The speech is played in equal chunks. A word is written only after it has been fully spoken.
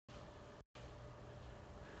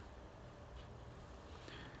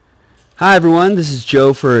Hi everyone, this is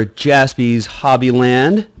Joe for Jaspy's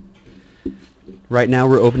Hobbyland. Right now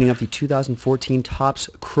we're opening up the 2014 Topps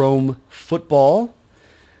Chrome Football.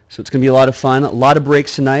 So it's going to be a lot of fun, a lot of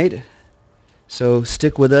breaks tonight. So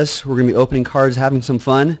stick with us, we're going to be opening cards, having some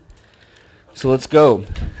fun. So let's go.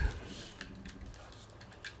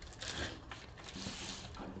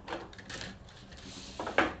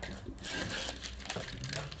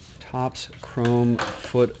 Topps Chrome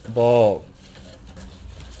Football.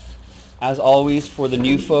 As always, for the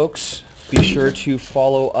new folks, be sure to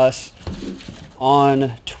follow us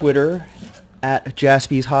on Twitter at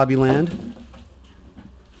Jaspy's Hobbyland.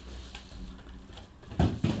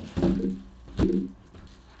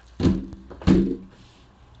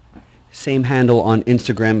 Same handle on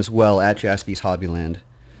Instagram as well, at Jaspy's Hobbyland.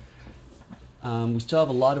 We still have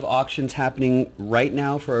a lot of auctions happening right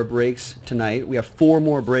now for our breaks tonight. We have 4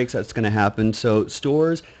 more breaks that's going to happen. So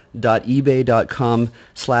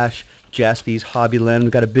stores.ebay.com/Jaspy's Hobbyland.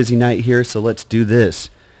 We've got a busy night here, so let's do this.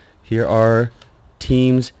 Here are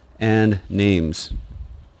teams and names.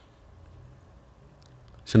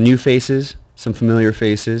 Some new faces, some familiar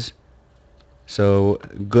faces. So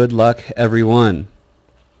good luck, everyone.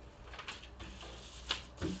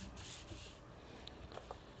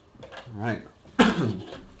 All right.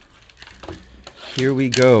 Here we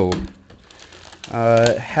go.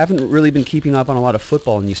 Haven't really been keeping up on a lot of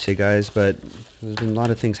football news today, guys, but there's been a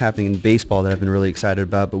lot of things happening in baseball that I've been really excited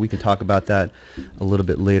about, but we can talk about that a little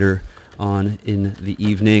bit later on in the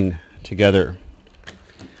evening together.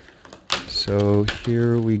 So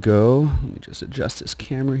here we go. Let me just adjust this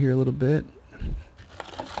camera here a little bit.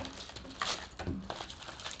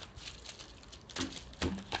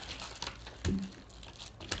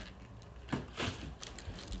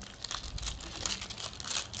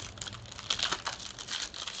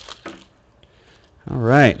 All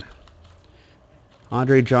right.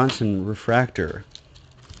 Andre Johnson refractor.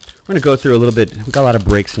 We're going to go through a little bit. We've got a lot of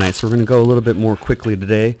breaks tonight, so we're going to go a little bit more quickly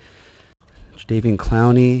today. Jadeveon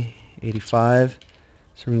Clowney, 85.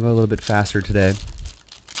 So we're going to go a little bit faster today.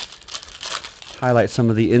 Highlight some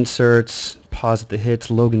of the inserts, pause at the hits,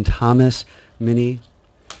 Logan Thomas, mini,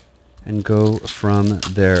 and go from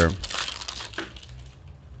there.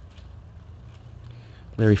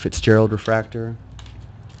 Larry Fitzgerald refractor.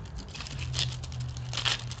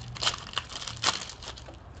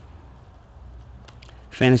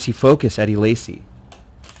 Fantasy Focus, Eddie Lacy.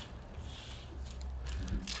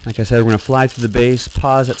 Like I said, we're going to fly through the base,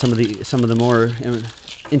 pause at some of the more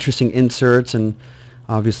interesting inserts, and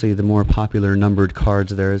obviously the more popular numbered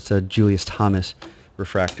cards there. It's a Julius Thomas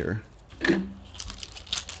refractor.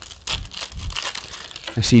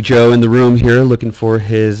 I see Joe in the room here looking for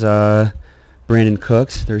his Brandon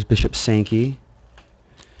Cooks. There's Bishop Sankey.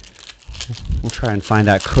 We'll try and find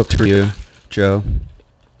that Cooks for you, Joe.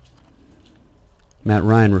 Matt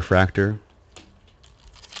Ryan refractor.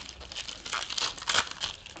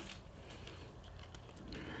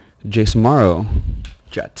 Jason Morrow,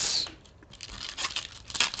 Jets.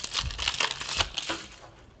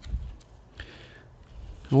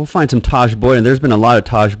 And we'll find some Taj Boyd, and there's been a lot of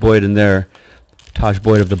Taj Boyd in there. Taj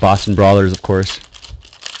Boyd of the Boston Brawlers, of course.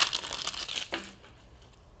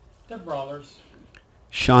 The Brawlers.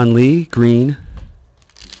 Sean Lee, green.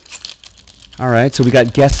 All right, so we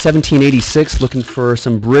got Guest 1786 looking for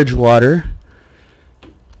some Bridgewater.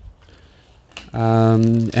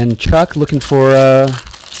 And Chuck looking for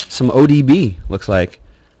some ODB, looks like.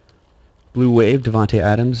 Blue Wave, Devontae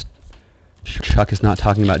Adams. Chuck is not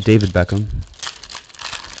talking about David Beckham.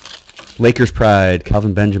 Lakers Pride,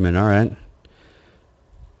 Calvin Benjamin, all right.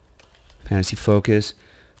 Fantasy Focus.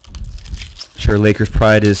 Sure, Lakers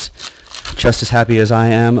Pride is just as happy as I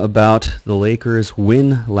am about the Lakers'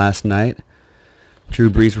 win last night. Drew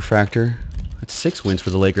Brees refractor. That's 6 wins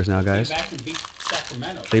for the Lakers now, guys. Came back and beat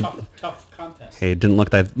Sacramento. Tough contest. Hey, it didn't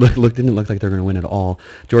look like they're going to win at all.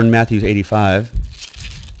 Jordan Matthews, 85.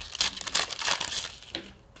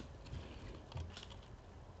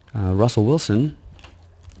 Russell Wilson.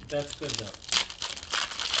 That's good though.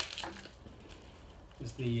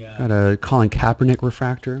 Is the Got a Colin Kaepernick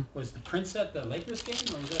refractor. was the Prince at the Lakers game,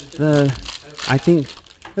 or was that a different? I think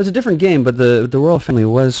it was a different game, but the royal family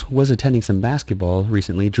was attending some basketball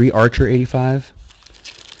recently. Dree Archer, 85.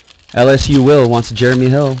 LSU Will wants Jeremy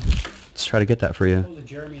Hill. Let's try to get that for you. Oh, the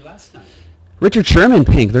Jeremy last night. Richard Sherman,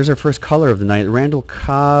 pink. There's our first color of the night. Randall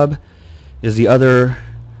Cobb is the other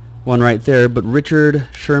one right there, but Richard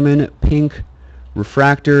Sherman, pink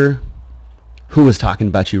refractor. Who was talking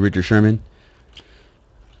about you, Richard Sherman?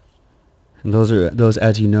 And those,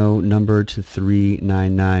 as you know, numbered to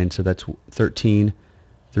 399. So that's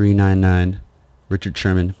 13399. Richard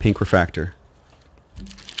Sherman, pink refractor.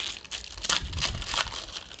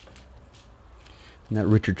 And that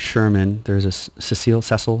Richard Sherman. There's a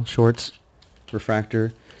Cecil shorts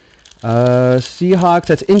refractor. Seahawks,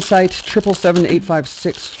 that's Insight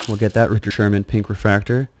 777856. We'll get that Richard Sherman pink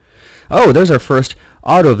refractor. Oh, there's our first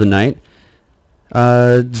auto of the night.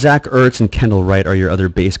 Zach Ertz and Kendall Wright are your other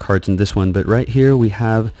base cards in this one, but right here we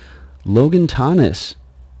have Logan Thomas.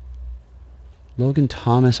 Logan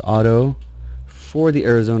Thomas auto for the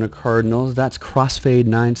Arizona Cardinals. That's Crossfade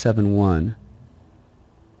 971.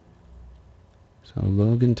 So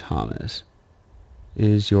Logan Thomas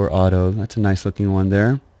is your auto. That's a nice looking one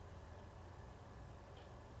there.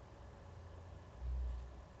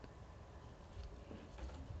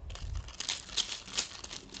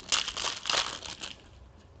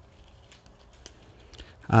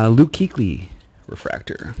 Luke Kuechly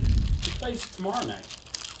refractor. He plays tomorrow night.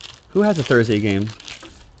 Who has a Thursday game?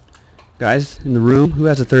 Guys in the room, who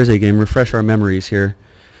has a Thursday game? Refresh our memories here.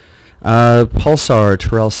 Pulsar,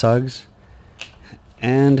 Terrell Suggs.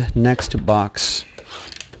 And next box.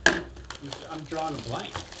 I'm drawing a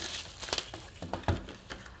blank.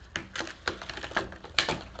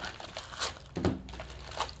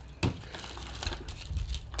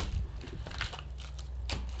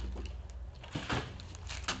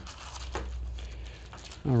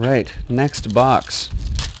 All right, next box.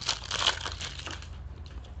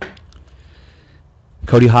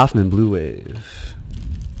 Cody Hoffman, Blue Wave.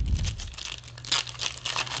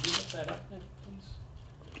 Can you look that up, Nick,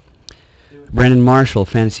 please? Brandon Marshall,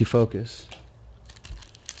 Fantasy Focus.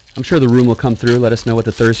 I'm sure the room will come through. Let us know what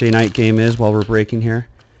the Thursday night game is while we're breaking here.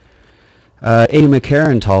 Eddie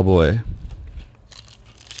McCarron, Tall Boy.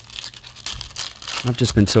 I've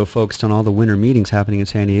just been so focused on all the winter meetings happening in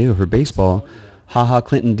San Diego for baseball. Haha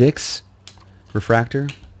Clinton Dix, refractor.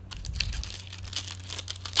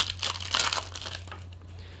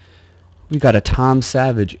 We got a Tom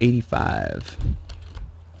Savage, 85.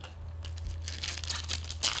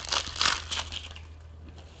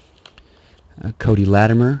 Cody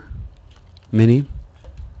Latimer, mini.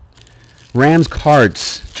 Rams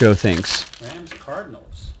Cards, Joe thinks. Rams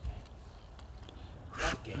Cardinals.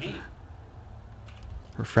 That game.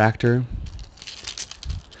 Refractor.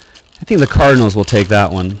 I think the Cardinals will take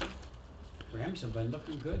that one. Rams have been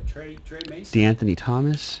looking good. Trey Mason. DeAnthony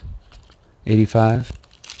Thomas, 85.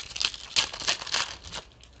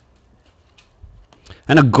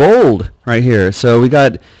 And a gold right here. So we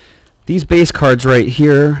got these base cards right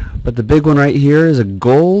here, but the big one right here is a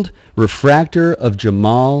gold refractor of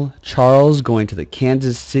Jamal Charles going to the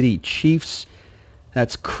Kansas City Chiefs.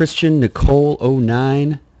 That's Christian Nicole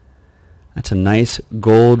 09. That's a nice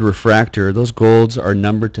gold refractor. Those golds are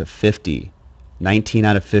numbered to 50. 19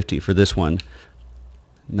 out of 50 for this one.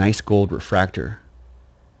 Nice gold refractor.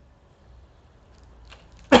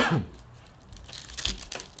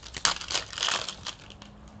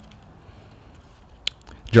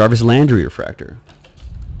 Jarvis Landry refractor.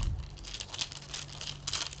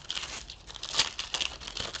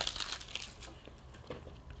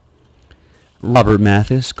 Robert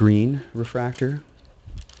Mathis green refractor.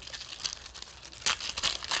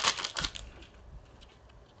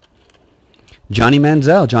 Johnny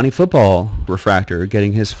Manziel, Johnny Football refractor,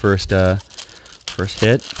 getting his first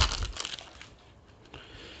hit,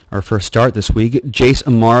 our first start this week. Jace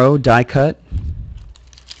Amaro die cut.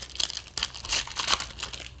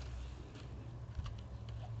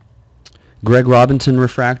 Greg Robinson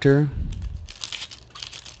refractor.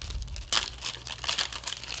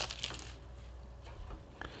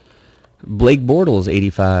 Blake Bortles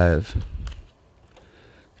 85.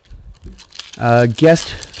 Guest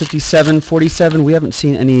 5747. We haven't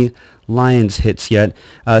seen any Lions hits yet.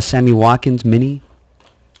 Sammy Watkins mini.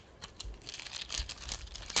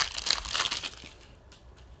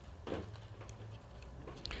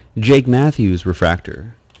 Jake Matthews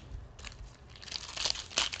refractor.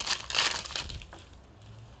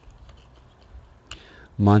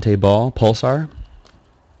 Monte Ball Pulsar.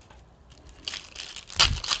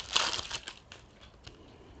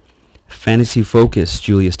 Fantasy Focus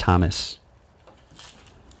Julius Thomas.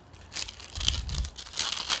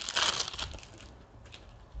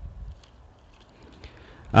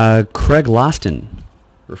 Craig Loston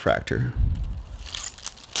refractor.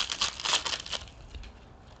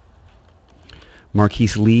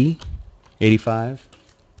 Marquise Lee 85.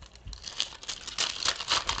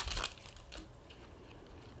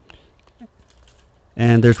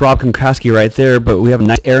 And there's Rob Gronkowski right there, but we have a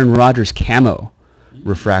nice Aaron Rodgers camo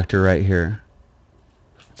refractor right here.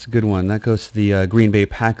 It's a good one. That goes to the Green Bay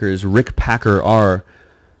Packers. Rick Packer R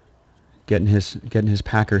getting his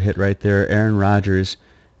Packer hit right there. Aaron Rodgers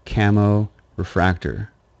camo refractor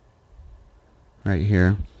right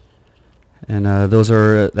here. And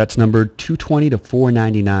that's numbered 220 to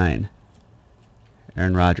 499.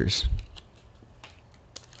 Aaron Rodgers.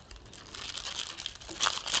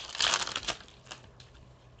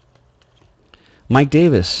 Mike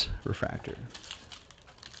Davis refractor.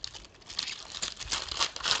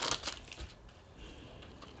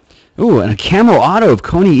 Ooh, and a camo auto of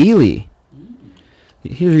Coney Ely.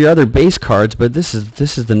 Here's your other base cards, but this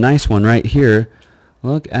is the nice one right here.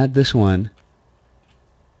 Look at this one.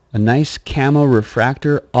 A nice camo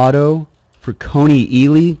refractor auto for Coney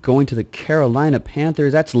Ely going to the Carolina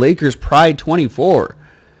Panthers. That's Lakers Pride 24.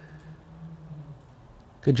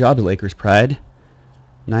 Good job, Lakers Pride.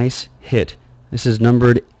 Nice hit. This is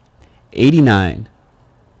numbered 89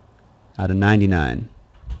 out of 99.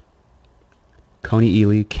 Coney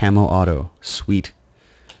Ely camo auto. Sweet.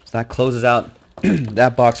 So that closes out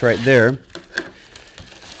that box right there.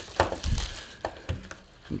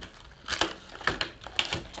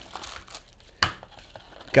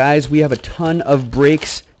 Guys, we have a ton of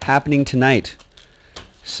breaks happening tonight.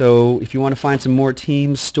 So if you want to find some more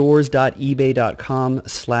teams,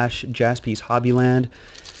 stores.ebay.com/JaspysHobbyland. You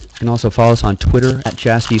can also follow us on Twitter at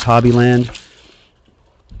JaspysHobbyland.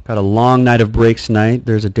 Got a long night of breaks tonight.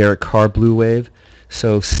 There's a Derek Carr Blue Wave.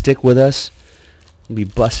 So stick with us. We'll be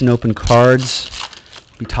busting open cards.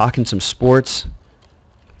 Be talking some sports.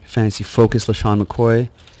 Fantasy Focus, LaShawn McCoy.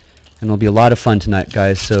 And it'll be a lot of fun tonight,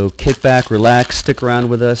 guys. So kick back, relax, stick around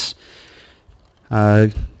with us.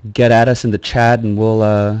 Get at us in the chat, and we'll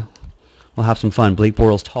have some fun. Blake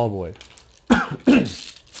Bortles, Tall Boy.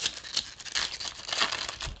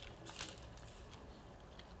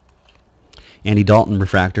 Andy Dalton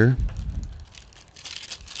refractor.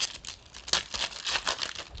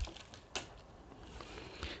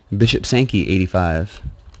 Bishop Sankey 85.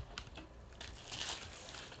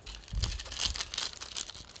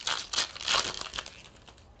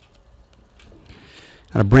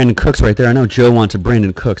 Got a Brandon Cooks right there. I know Joe wants a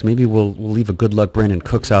Brandon Cooks. Maybe we'll leave a good luck Brandon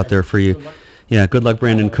Cooks out there for you. Yeah, good luck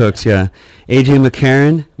Brandon Cooks. Yeah, AJ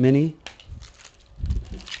McCarron mini.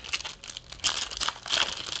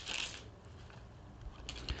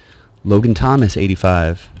 Logan Thomas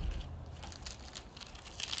 85.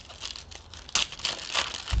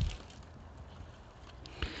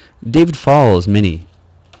 David Falls mini.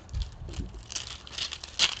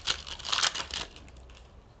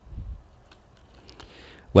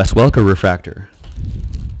 Wes Welker refractor.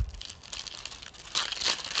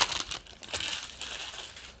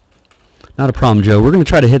 Not a problem, Joe. We're going to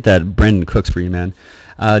try to hit that Brandon Cooks for you, man.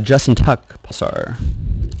 Justin Tuck Pulsar.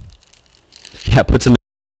 Yeah, put some.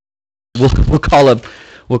 We'll call up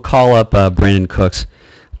Brandon Cooks.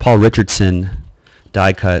 Paul Richardson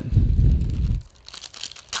die cut.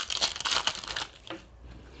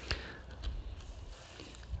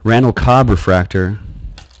 Randall Cobb refractor.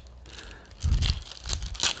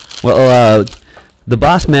 Well, the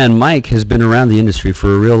boss man Mike has been around the industry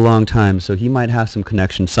for a real long time, so he might have some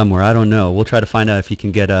connection somewhere. I don't know. We'll try to find out if he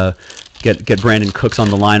can get Brandon Cooks on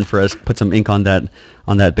the line for us. Put some ink on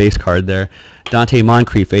that base card there. Dante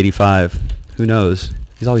Moncrief 85. Who knows?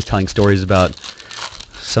 He's always telling stories about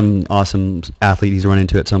some awesome athlete he's run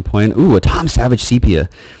into at some point. Ooh, a Tom Savage sepia.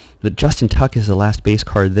 The Justin Tuck is the last base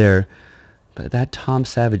card there. But that Tom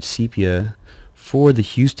Savage sepia for the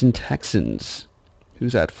Houston Texans.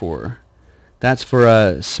 Who's that for? That's for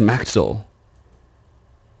Smaxel.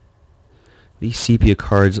 These sepia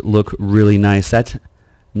cards look really nice. That's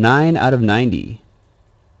 9 out of 90.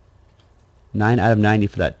 9 out of 90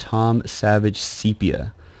 for that Tom Savage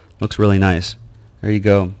sepia. Looks really nice. There you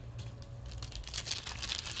go.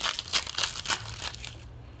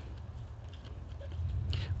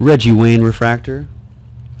 Reggie Wayne refractor.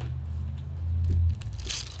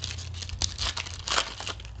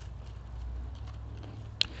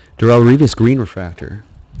 Darrelle Revis green refractor.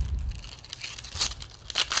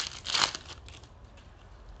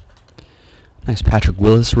 Nice Patrick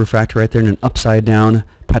Willis refractor right there, and an upside down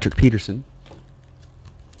Patrick Peterson.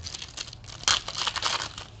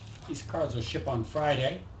 These cards will ship on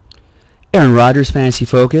Friday. Aaron Rodgers Fantasy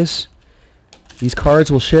Focus. These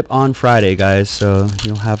cards will ship on Friday, guys, so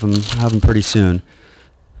you'll have them pretty soon.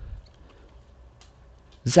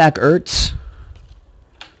 Zach Ertz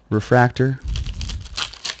refractor.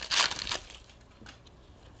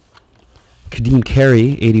 Kadeem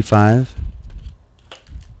Carey 85.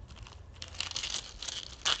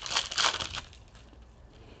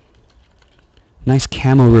 Nice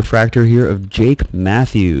camo refractor here of Jake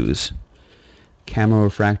Matthews. Camo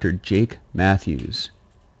refractor Jake Matthews.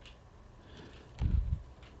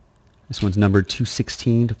 This one's numbered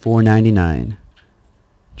 216 to 499.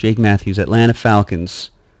 Jake Matthews, Atlanta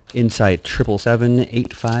Falcons. Insight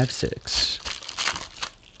 777856.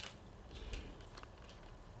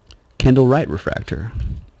 Kendall Wright refractor.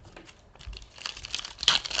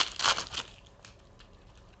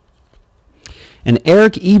 An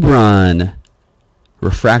Eric Ebron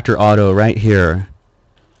refractor auto right here.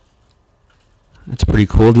 That's pretty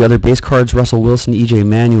cool. The other base cards, Russell Wilson, EJ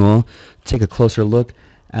Manuel. Take a closer look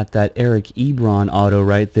at that Eric Ebron auto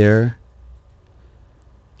right there.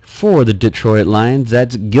 For the Detroit Lions,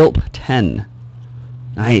 that's Gilp 10.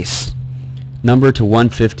 Nice. Number to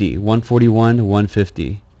 150. 141 to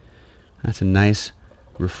 150. That's a nice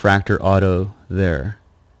refractor auto there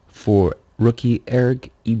for rookie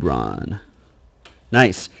Eric Ebron.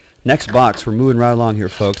 Nice. Next box. We're moving right along here,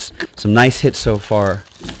 folks. Some nice hits so far.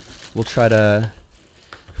 We'll try to,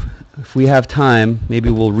 if we have time, maybe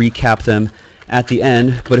we'll recap them at the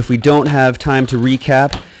end. But if we don't have time to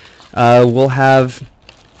recap, we'll have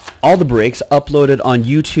all the breaks uploaded on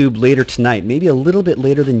YouTube later tonight. Maybe a little bit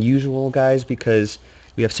later than usual, guys, because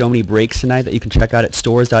we have so many breaks tonight that you can check out at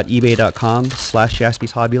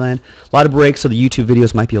stores.ebay.com/JaspysHobbyland. A lot of breaks, so the YouTube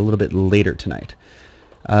videos might be a little bit later tonight.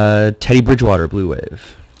 Teddy Bridgewater, Blue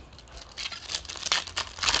Wave.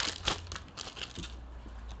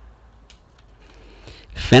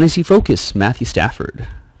 Fantasy Focus, Matthew Stafford.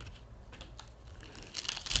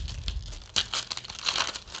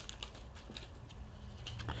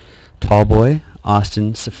 Tallboy,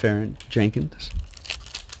 Austin Seferian Jenkins.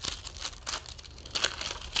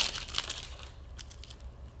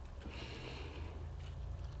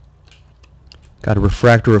 Got a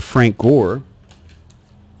refractor of Frank Gore.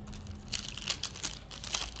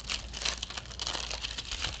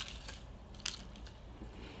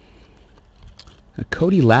 A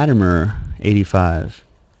Cody Latimer, 85.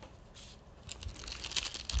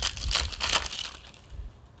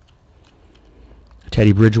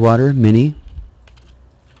 Teddy Bridgewater, mini.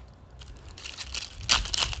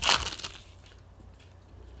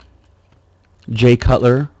 Jay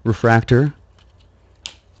Cutler, refractor.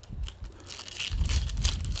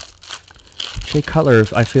 Jay Cutler,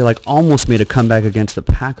 I feel like, almost made a comeback against the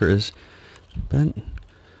Packers, but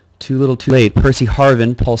too little too late. Percy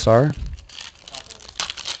Harvin, Pulsar.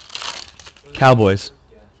 Cowboys.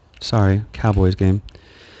 Sorry, Cowboys game.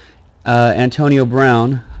 Antonio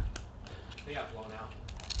Brown.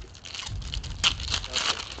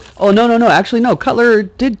 Oh, no. Actually, no. Cutler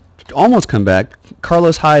did almost come back.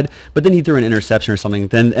 Carlos Hyde, but then he threw an interception or something.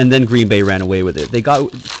 Then Green Bay ran away with it.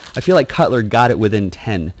 I feel like Cutler got it within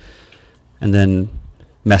 10 and then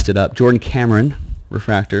messed it up. Jordan Cameron,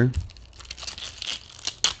 refractor.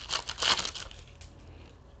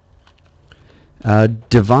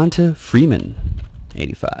 Devonta Freeman,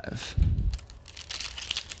 85.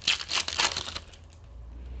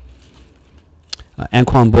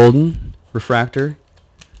 Anquan Bolden, refractor.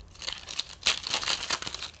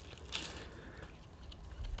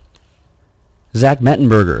 Zach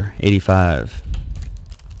Mettenberger, 85.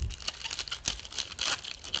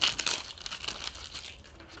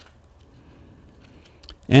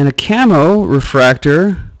 And a camo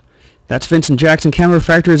refractor. That's Vincent Jackson. Camo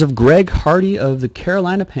refractor is of Greg Hardy of the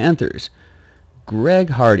Carolina Panthers. Greg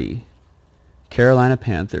Hardy, Carolina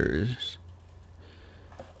Panthers.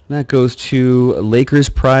 That goes to Lakers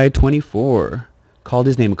Pride 24. Called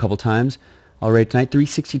his name a couple times. All right, tonight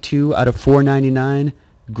 362 out of 499.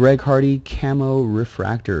 Greg Hardy camo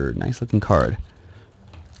refractor. Nice looking card.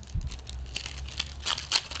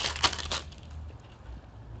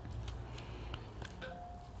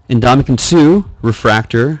 Ndamukong Suh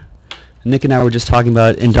refractor. Nick and I were just talking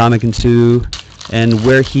about Ndamukong Suh and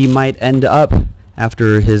where he might end up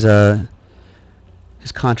after his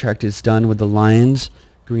contract is done with the Lions.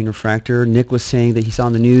 Green refractor. Nick was saying that he saw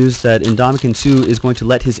on the news that Ndamukong Suh is going to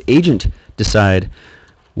let his agent decide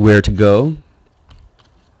where to go.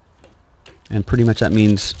 And pretty much that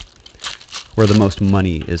means where the most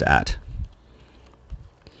money is at.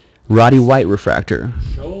 Roddy White refractor.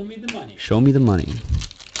 Show me the money. Show me the money.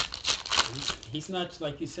 He's not,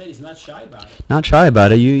 like you said, he's not shy about it. Not shy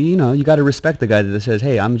about it. You know, you got to respect the guy that says,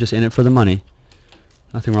 hey, I'm just in it for the money.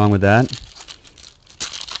 Nothing wrong with that.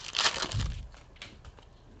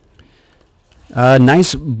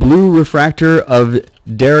 Nice blue refractor of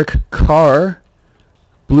Derek Carr.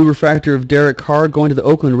 Blue refractor of Derek Carr going to the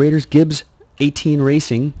Oakland Raiders. Gibbs 18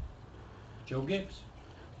 Racing. Joe Gibbs.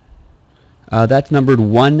 That's numbered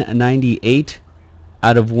 198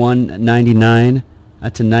 out of 199.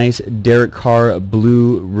 That's a nice Derek Carr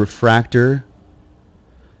blue refractor.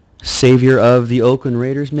 Savior of the Oakland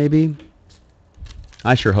Raiders, maybe?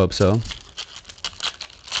 I sure hope so.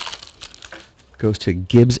 Goes to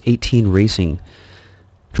Gibbs 18 Racing.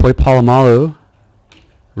 Troy Polamalu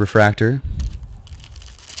refractor.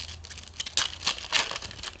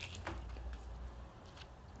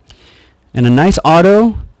 And a nice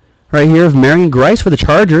auto right here of Marion Grice for the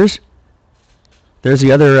Chargers. There's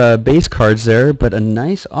the other base cards there, but a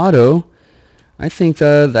nice auto. I think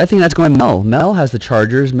that's going Mel. Mel has the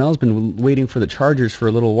Chargers. Mel's been waiting for the Chargers for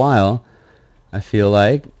a little while, I feel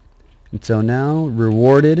like. And so now,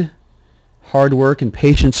 rewarded. Hard work and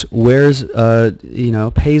patience pays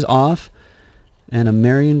off. And a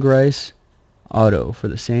Marion Grice auto for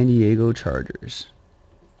the San Diego Chargers.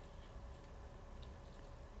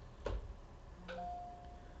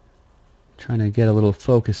 Trying to get a little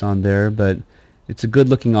focus on there, but it's a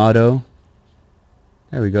good-looking auto.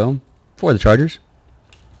 There we go. For the Chargers.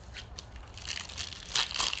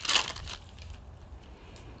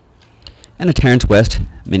 And a Terrence West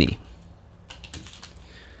mini.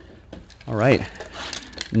 All right.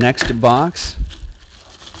 Next box.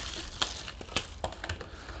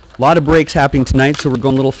 A lot of breaks happening tonight, so we're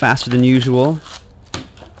going a little faster than usual.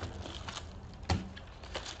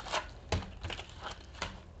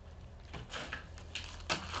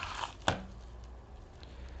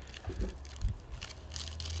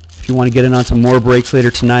 If you want to get in on some more breaks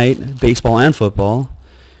later tonight, baseball and football,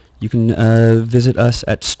 you can visit us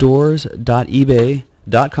at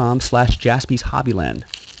stores.ebay.com/JaspysHobbyland.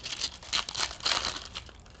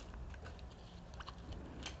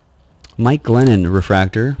 Mike Glennon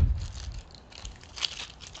refractor.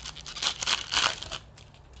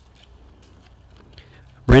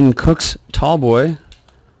 Brandon Cooks tall boy.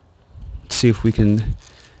 Let's see if we can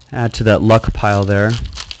add to that luck pile there.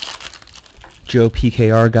 Joe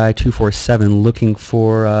PKR guy 247 looking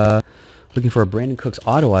for a Brandon Cooks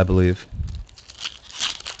auto, I believe.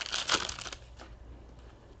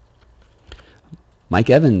 Mike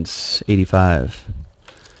Evans 85.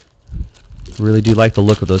 Really do like the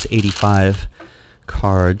look of those 85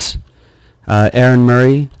 cards. Aaron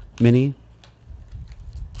Murray mini.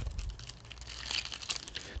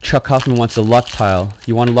 Chuck Hoffman wants a luck pile.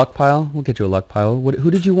 You want a luck pile? We'll get you a luck pile. Who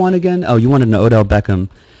did you want again? Oh, you wanted an Odell Beckham.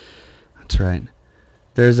 That's right.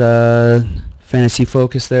 There's a fantasy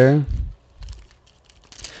focus there.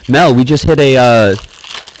 Mel, we just hit a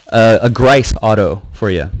Grice auto for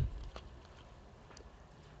you.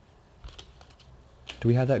 Do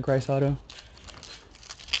we have that Grice auto?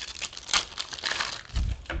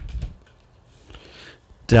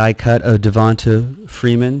 Die cut of Devonta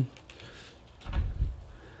Freeman.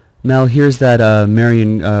 Mel, here's that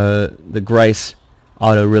the Grice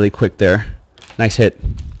auto really quick there. Nice hit.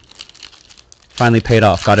 Finally paid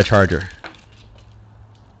off. Got a Charger.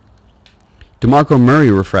 DeMarco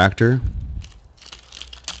Murray refractor.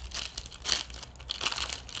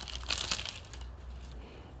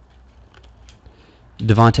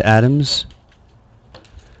 Devonta Adams.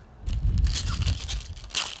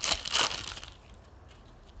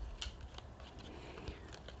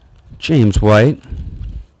 James White.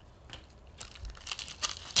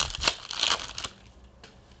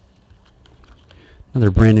 Another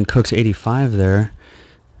Brandon Cooks 85 there.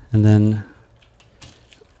 And then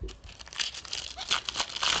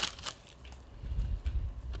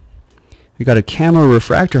we got a camo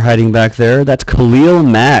refractor hiding back there. That's Khalil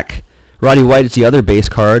Mack. Roddy White is the other base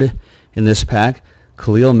card in this pack.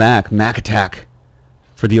 Khalil Mack, Mack Attack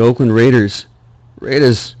for the Oakland Raiders.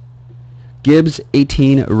 Gibbs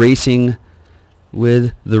 18 racing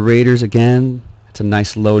with the Raiders again. It's a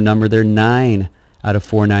nice low number there. 9 out of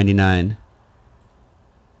 499.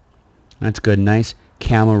 That's good. Nice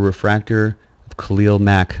camo refractor of Khalil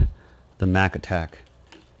Mack, the Mack Attack.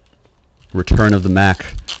 Return of the Mack.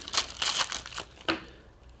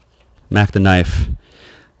 Mack the Knife.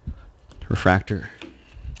 Refractor.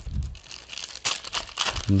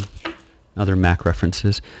 Other Mack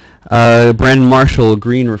references. Brandon Marshall,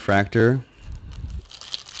 green refractor.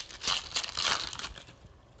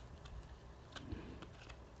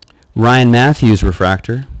 Ryan Matthews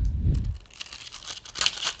refractor.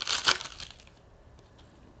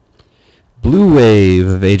 Blue Wave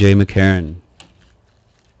of A.J. McCarron.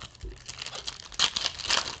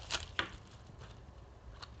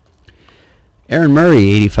 Aaron Murray,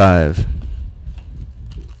 85.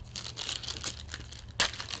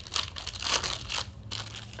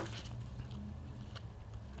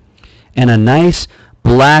 And a nice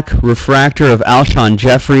black refractor of Alshon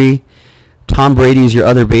Jeffrey. Tom Brady is your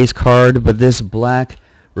other base card, but this black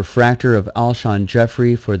refractor of Alshon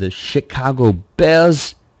Jeffrey for the Chicago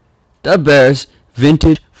Bears. The Bears,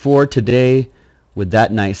 vintage for today with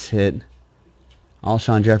that nice hit.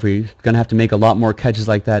 Alshon Jeffrey going to have to make a lot more catches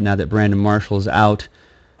like that now that Brandon Marshall is out.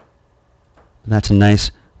 That's a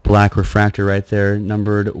nice Black refractor right there,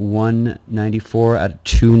 numbered 194 out of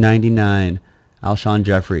 299. Alshon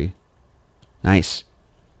Jeffrey. Nice.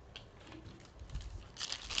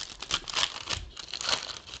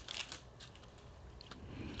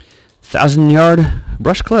 Thousand-yard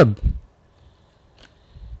brush club.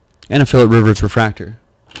 And a Phillip Rivers refractor.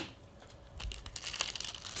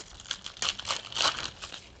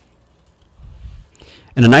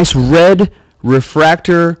 And a nice red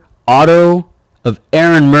refractor auto of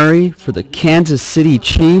Aaron Murray for the Kansas City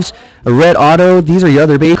Chiefs. A red auto. These are your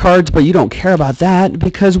other base cards, but you don't care about that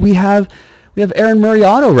because we have Aaron Murray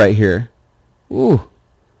auto right here. Ooh.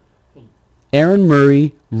 Aaron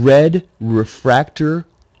Murray red refractor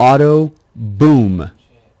auto. Boom.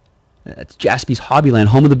 That's Jaspy's Hobbyland,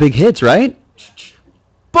 home of the big hits, right?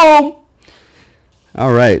 Boom.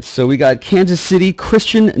 All right, so we got Kansas City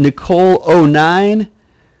Christian Nicole 09.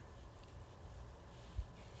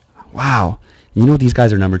 Wow. You know these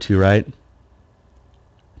guys are number 2, right?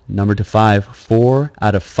 Number to 5. 4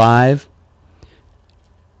 out of 5.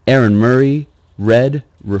 Aaron Murray, red,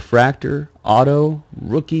 refractor, auto,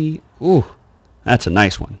 rookie. Ooh, that's a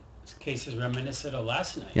nice one. This case is reminiscent of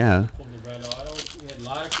last night. Yeah. Pulled the red auto. We had a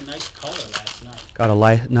lot of nice color last night. Got a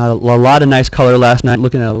lot of nice color last night.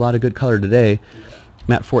 Looking at a lot of good color today. Yeah.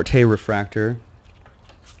 Matt Forte refractor.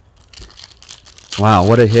 Wow,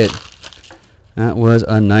 what a hit. That was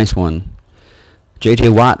a nice one. J.J.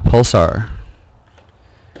 Watt, Pulsar.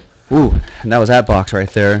 Ooh, and that was that box right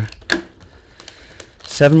there.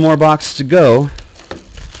 7 more boxes to go.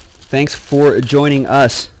 Thanks for joining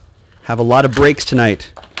us. Have a lot of breaks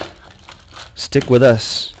tonight. Stick with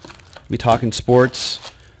us. Be talking sports,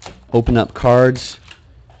 open up cards.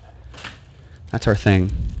 That's our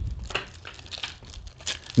thing.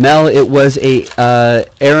 Mel, it was a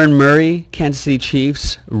Aaron Murray, Kansas City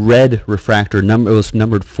Chiefs, red refractor. It was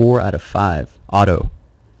numbered 4 out of 5. Auto.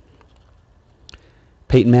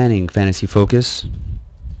 Peyton Manning, Fantasy Focus.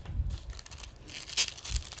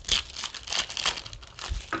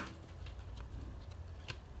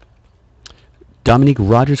 Dominique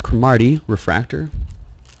Rodgers-Cromartie, refractor.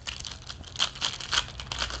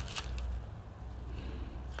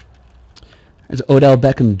 There's Odell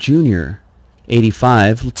Beckham Jr.,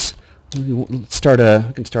 85. Let's start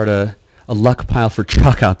a luck pile for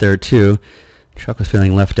Chuck out there too. Chuck was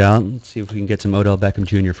feeling left out. Let's see if we can get some Odell Beckham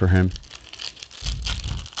Jr. for him.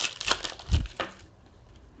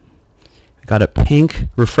 Got a pink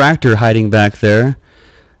refractor hiding back there.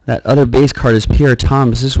 That other base card is Pierre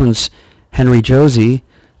Thomas. This one's Henry Josie.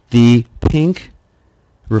 The pink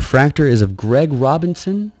refractor is of Greg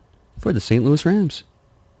Robinson for the St. Louis Rams.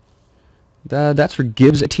 That's for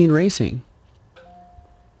Gibbs 18 Racing.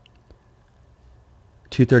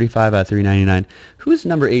 235 out of 399. Who's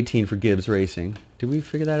number 18 for Gibbs Racing? Did we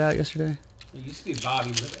figure that out yesterday? It used to be Bobby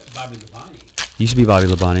Labonte. Used to be Bobby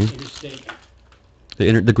Labonte. Interstate.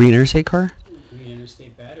 The green Interstate car? Green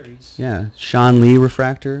Interstate batteries. Yeah. Sean Lee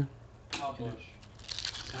refractor. Kyle Busch.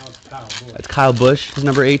 Now it's Kyle Busch. That's Kyle Busch. Is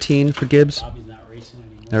number 18 for Gibbs. Bobby's not racing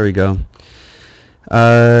anymore. There we go.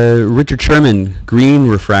 Richard Sherman, green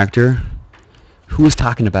refractor. Who was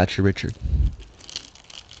talking about you, Richard?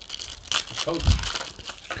 Coach.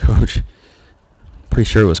 Coach. Pretty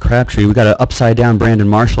sure it was Crabtree. We got an upside down Brandon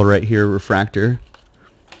Marshall right here, refractor.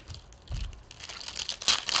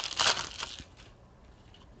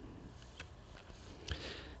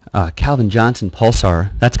 Calvin Johnson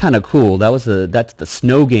Pulsar. That's kind of cool. That's the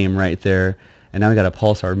snow game right there. And now we got a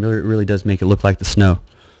Pulsar. It really does make it look like the snow.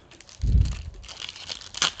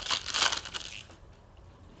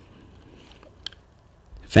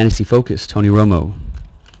 Fantasy Focus, Tony Romo.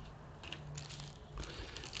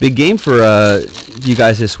 Big game for you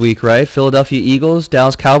guys this week, right? Philadelphia Eagles,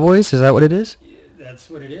 Dallas Cowboys. Is that what it is? Yeah, that's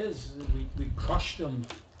what it is. We crushed them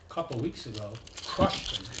a couple weeks ago.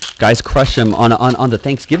 Crushed them. Guys crushed them on the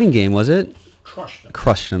Thanksgiving game, was it? Crushed them.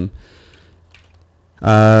 Crushed them.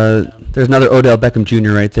 There's another Odell Beckham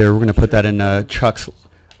Jr. right there. We're going to put that in Chuck's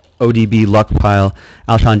ODB luck pile.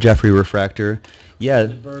 Alshon Jeffrey refractor. Yeah.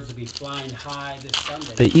 The birds will be flying high this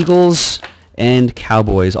Sunday. The Eagles and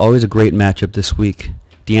Cowboys. Always a great matchup this week.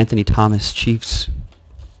 DeAnthony Thomas, Chiefs.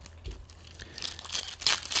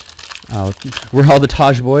 We're all the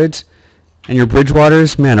Taj Boyds. And your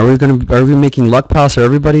Bridgewaters, man, are we making luck piles for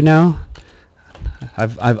everybody now?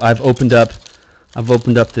 I've opened up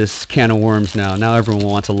this can of worms now. Now everyone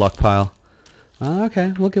wants a luck pile.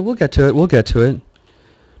 Okay, we'll get to it. We'll get to it.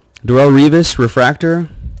 Darrelle Revis, refractor.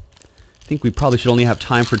 I think we probably should only have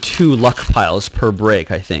time for 2 luck piles per break.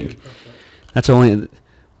 I think that's the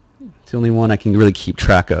only one I can really keep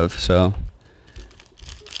track of. So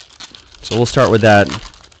we'll start with that.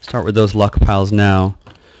 Start with those luck piles now.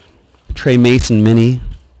 Trey Mason mini.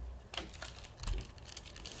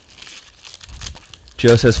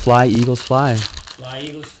 Joe says fly, Eagles fly. Fly,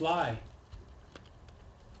 Eagles, fly.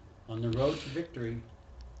 On the road to victory.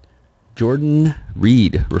 Jordan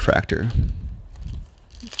Reed refractor.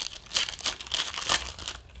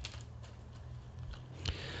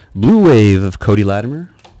 Blue Wave of Cody Latimer.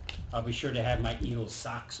 I'll be sure to have my Eagles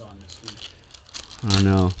socks on this week. I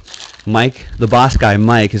know. Mike, the boss guy,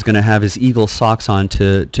 Mike, is going to have his Eagles socks on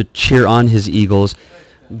to cheer on his Eagles,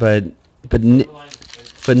 but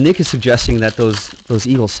Nick is suggesting that those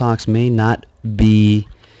Eagles socks may not be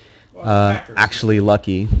actually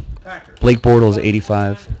lucky. Packers. Blake Bortles,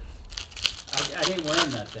 85. I didn't wear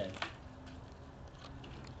them that day.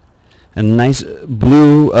 A nice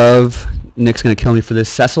blue of, Nick's going to kill me for this,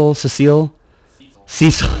 Cecil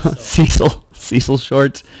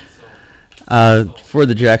shorts. For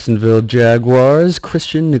the Jacksonville Jaguars,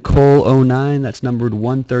 Christian Nicole 09, that's numbered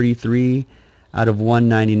 133 out of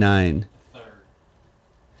 199.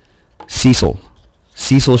 Cecil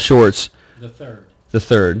shorts. The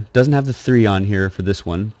third. Doesn't have the 3 on here for this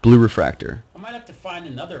one. Blue refractor. I might have to find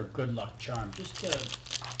another good luck charm just to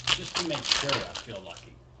make sure I feel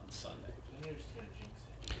lucky on Sunday.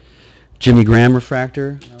 Jimmy Graham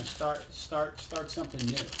refractor. You know, start something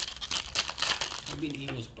new. Maybe an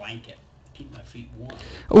Eagles blanket. Keep my feet warm.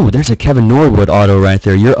 Oh, there's a Kevin Norwood auto right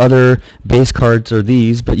there. Your other base cards are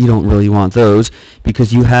these, but you don't really want those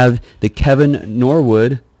because you have the Kevin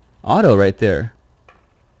Norwood auto right there.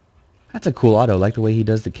 That's a cool auto. I like the way he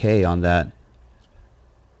does the K on that.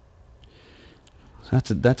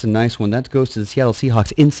 That's a nice one. That goes to the Seattle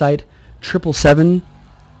Seahawks. Inside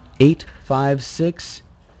 777-856.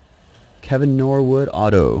 Kevin Norwood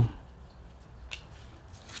auto.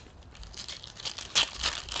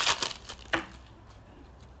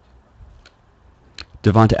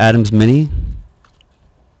 Devonta Adams mini.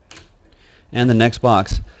 And the next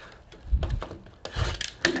box.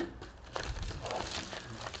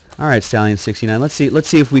 All right, Stallion 69. Let's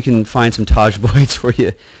see if we can find some Taj Boyds for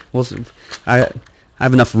you. I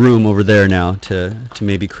have enough room over there now to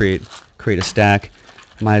maybe create a stack.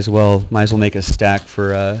 Might as well make a stack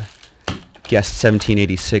for guest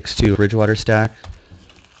 1786 too. Bridgewater stack.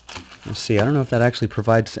 Let's see. I don't know if that actually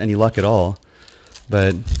provides any luck at all,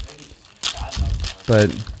 but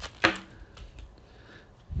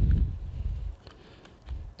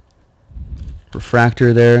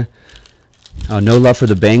refractor there. Oh, no love for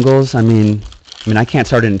the Bengals. I mean, I can't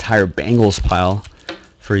start an entire Bengals pile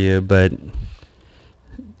for you, but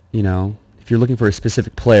you know, if you're looking for a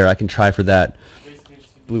specific player, I can try for that.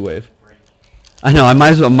 Blue Wave. I know. I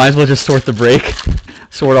might as well just sort the break,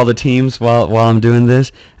 sort all the teams while I'm doing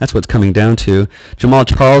this. That's what's coming down to. Jamal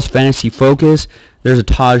Charles, Fantasy Focus. There's a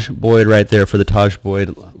Taj Boyd right there for the Taj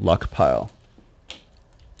Boyd luck pile.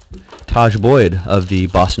 Taj Boyd of the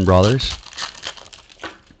Boston Brawlers.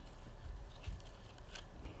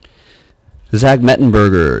 Zach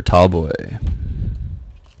Mettenberger, Tall Boy.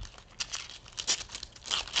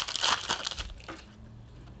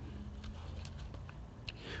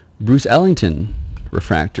 Bruce Ellington,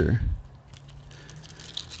 refractor.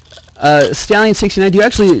 Stallion 69.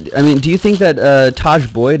 Do you think that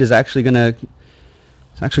Taj Boyd is actually gonna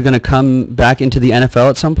come back into the NFL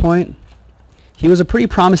at some point? He was a pretty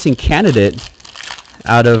promising candidate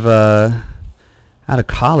out of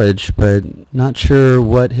college, but not sure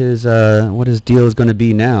what his deal is going to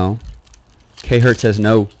be now. K Hurt says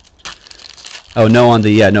no. Oh, no on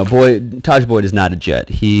the no. Taj Boyd is not a Jet.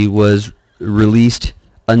 He was released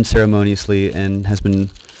unceremoniously and has been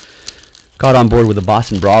got on board with the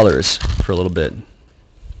Boston Brawlers for a little bit.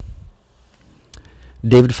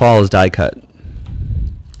 David Falls die cut.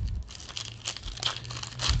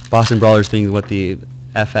 Boston Brawlers being what the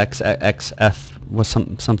FXXF was,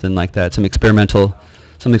 something like that. Some experimental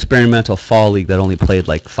fall league that only played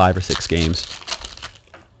like 5 or 6 games.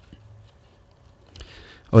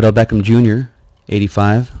 Odell Beckham Jr.,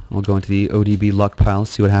 85. We'll go into the ODB luck pile,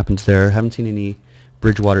 see what happens there. Haven't seen any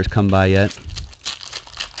Bridgewaters come by yet.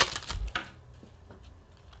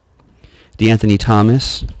 DeAnthony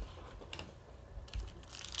Thomas.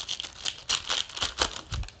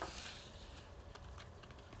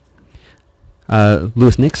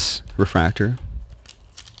 Lewis Nix, refractor.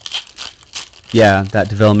 Yeah, that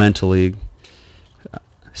developmental league.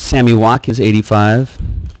 Sammy Watkins, 85.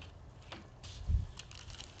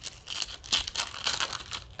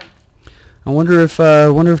 I wonder if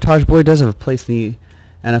Taj Boyd does have a place in the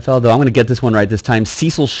NFL, though. I'm going to get this one right this time.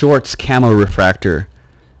 Cecil Shorts, camo refractor.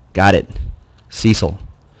 Got it. Cecil.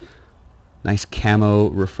 Nice camo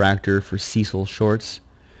refractor for Cecil Shorts.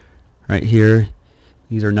 Right here.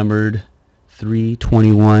 These are numbered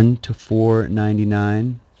 321 to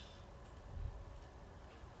 499.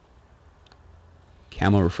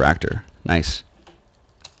 Camo refractor. Nice.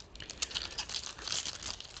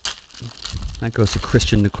 That goes to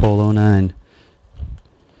Christian Nicole 09.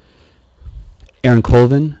 Aaron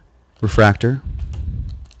Colvin, refractor.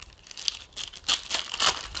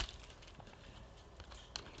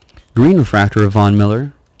 Green refractor of Von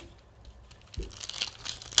Miller.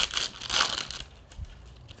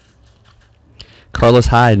 Carlos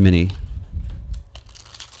Hyde mini.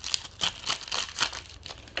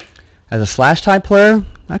 As a slash type player,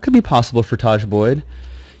 that could be possible for Taj Boyd.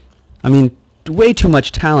 I mean, way too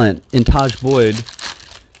much talent in Taj Boyd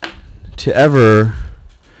to ever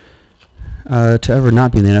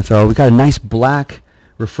not be in the NFL. We got a nice black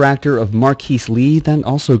refractor of Marquise Lee. That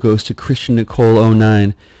also goes to Christian Nicole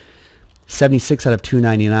 09. 76 out of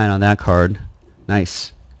 299 on that card.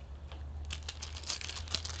 Nice.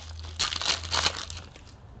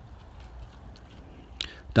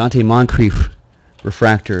 Dante Moncrief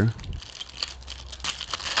refractor.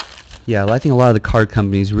 Yeah, I think a lot of the card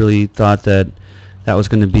companies really thought that was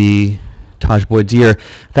going to be Taj Boyd's year.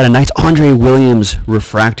 Got a nice Andre Williams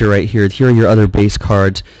refractor right here. Here are your other base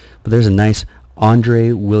cards, but there's a nice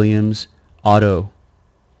Andre Williams auto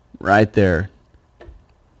right there.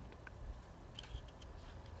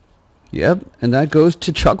 Yep, and that goes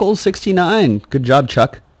to Chuckles69. Good job,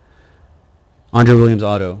 Chuck. Andre Williams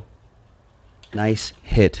auto. Nice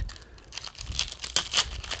hit.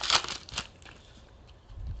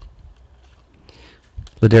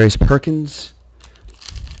 Ladarius Perkins.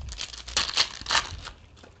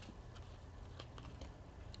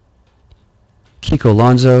 Kiko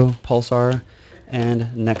Alonso, Pulsar,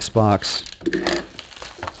 and next box.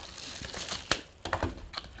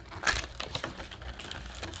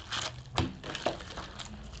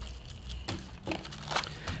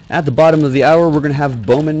 At the bottom of the hour, we're going to have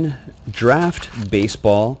Bowman Draft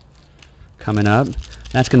Baseball coming up.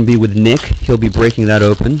 That's going to be with Nick. He'll be breaking that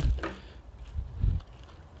open.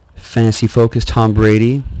 Fantasy Focus, Tom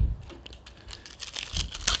Brady.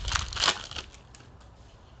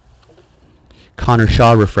 Connor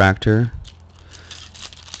Shaw refractor.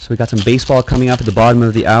 So we got some baseball coming up at the bottom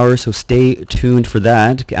of the hour, so stay tuned for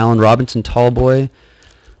that. Allen Robinson, Tallboy.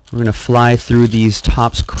 We're going to fly through these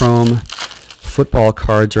Topps Chrome football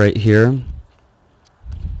cards right here.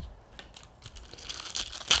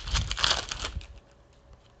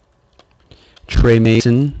 Trey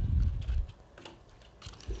Mason.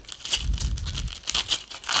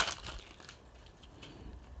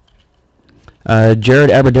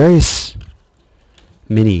 Jared Aberdarius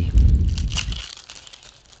mini.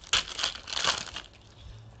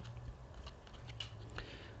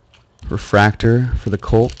 Refractor for the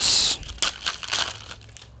Colts.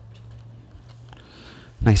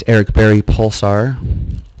 Nice Eric Berry Pulsar.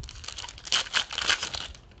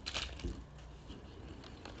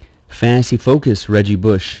 Fantasy Focus Reggie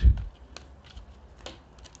Bush.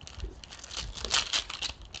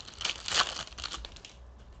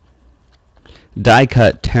 Die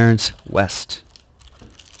cut Terrence West.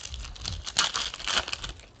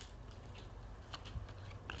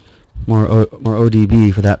 More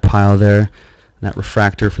ODB for that pile there. That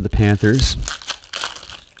refractor for the Panthers.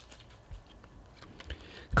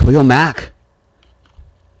 Khalil Mack.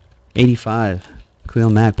 85. Khalil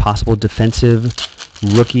Mack, possible defensive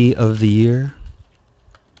rookie of the year.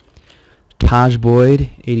 Taj Boyd,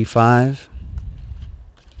 85.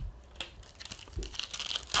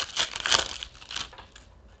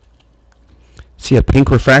 See a pink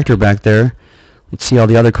refractor back there. Let's see all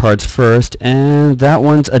the other cards first. And that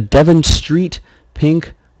one's a Devon Street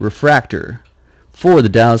pink refractor for the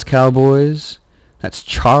Dallas Cowboys. That's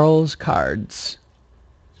Charles Cards.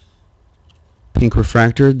 Pink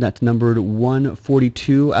refractor. That's numbered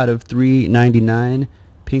 142 out of 399.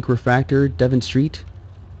 Pink refractor, Devon Street.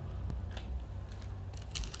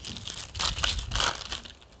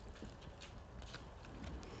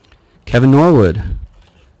 Kevin Norwood.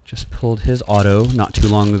 Just pulled his auto not too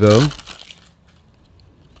long ago.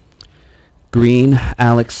 Green,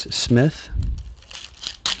 Alex Smith.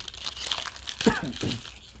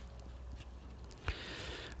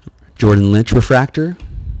 Jordan Lynch refractor.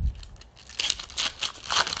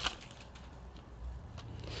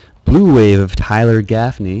 Blue Wave of Tyler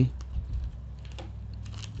Gaffney.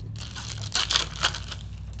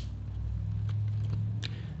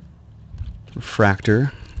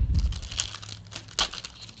 Refractor.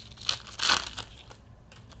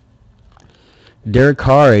 Derek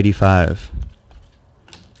Carr, 85.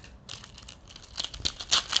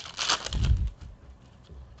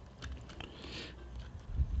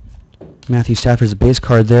 Matthew Stafford's base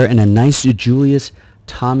card there, and a nice Julius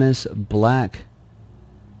Thomas Black.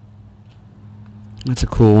 That's a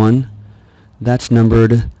cool one. That's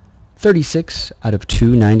numbered 36 out of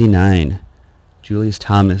 299. Julius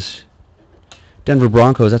Thomas. Denver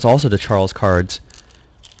Broncos, that's also the Charles cards.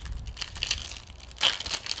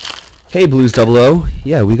 Hey, Blues 00.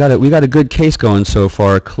 Yeah, we got a good case going so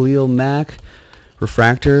far. Khalil Mack,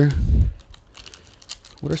 refractor.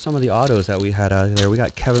 What are some of the autos that we had out there? We had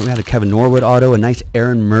a Kevin Norwood auto, a nice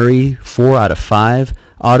Aaron Murray 4 out of 5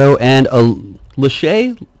 auto, and a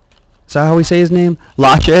Lachey. Is that how we say his name?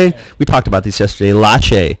 Lachey. We talked about this yesterday.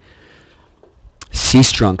 Lachey.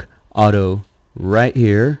 Seastrunk auto right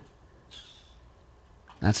here.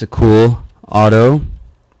 That's a cool auto.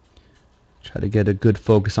 Try to get a good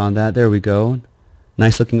focus on that. There we go.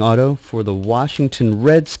 Nice looking auto for the Washington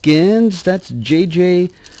Redskins. That's J.J.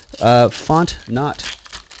 Fontenot.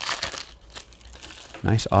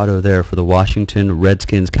 Nice auto there for the Washington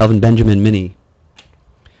Redskins. Kelvin Benjamin mini.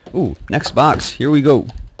 Ooh, next box. Here we go.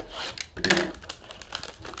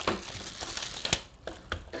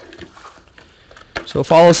 So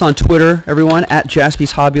follow us on Twitter, everyone, at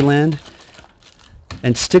Jaspy's Hobbyland.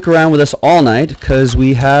 And stick around with us all night because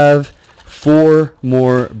we have 4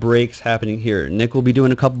 more breaks happening here. Nick will be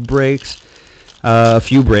doing a couple breaks, a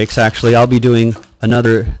few breaks actually. I'll be doing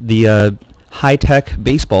the high-tech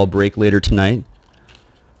baseball break later tonight.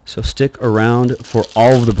 So stick around for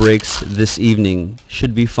all of the breaks this evening.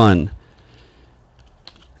 Should be fun.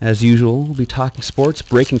 As usual, we'll be talking sports,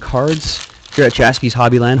 breaking cards here at Jaspy's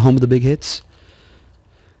Hobbyland, home of the big hits.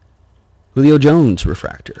 Julio Jones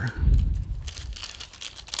refractor.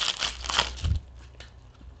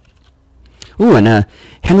 Ooh, and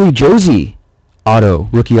Henry Josie auto,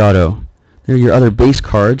 rookie auto. There are your other base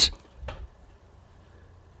cards.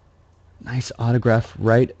 Nice autograph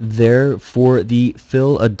right there for the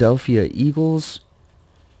Philadelphia Eagles.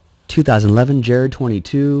 2011 Jared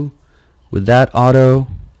 22 with that auto.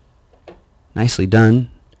 Nicely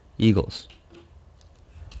done, Eagles.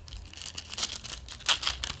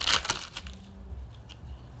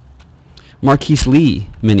 Marquise Lee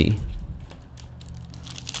mini.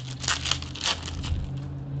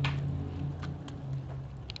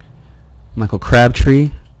 Michael Crabtree,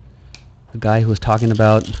 the guy who was talking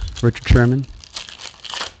about Richard Sherman.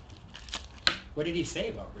 What did he say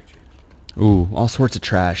about Richard? Ooh, all sorts of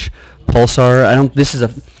trash. Pulsar. This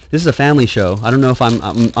is a family show. I don't know if I'm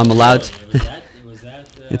allowed.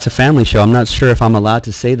 It's a family show. I'm not sure if I'm allowed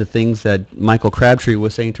to say the things that Michael Crabtree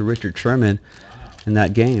was saying to Richard Sherman in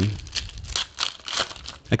that game.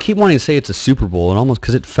 I keep wanting to say it's a Super Bowl, and almost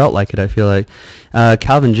because it felt like it, I feel like.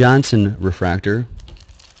 Calvin Johnson refractor.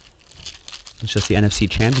 It's just the NFC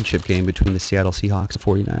Championship game between the Seattle Seahawks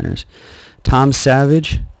and 49ers. Tom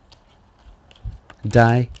Savage.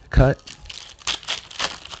 Die cut.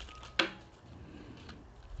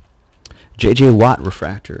 J.J. Watt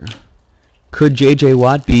refractor. Could J.J.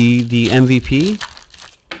 Watt be the MVP?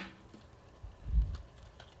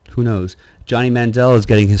 Who knows? Johnny Manziel is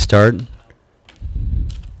getting his start.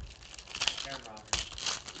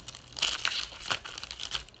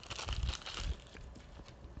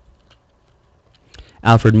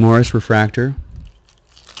 Alfred Morris refractor.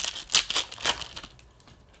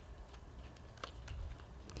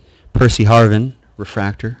 Percy Harvin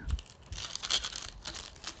refractor.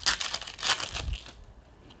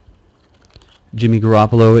 Jimmy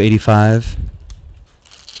Garoppolo 85.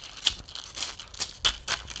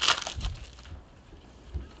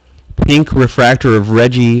 Pink refractor of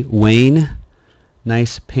Reggie Wayne.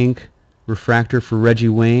 Nice pink refractor for Reggie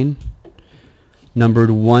Wayne.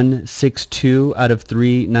 Numbered 162 out of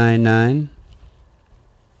 399.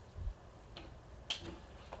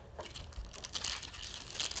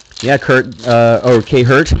 Yeah, K.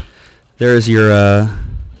 Hurt. There's your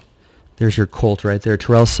Colt right there.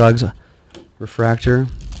 Terrell Suggs refractor.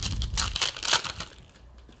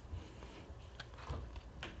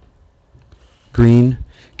 Green.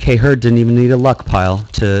 K. Hurt didn't even need a luck pile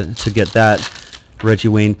to get that Reggie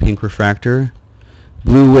Wayne pink refractor.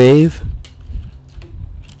 Blue Wave.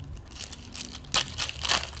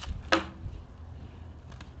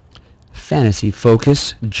 Fantasy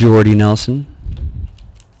Focus, Jordy Nelson.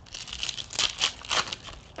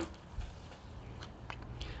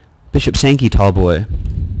 Bishop Sankey, tall boy.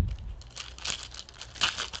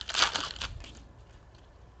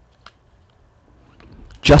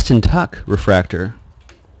 Justin Tuck, refractor.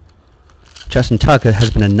 Justin Tuck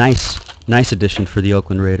has been a nice addition for the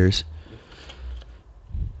Oakland Raiders.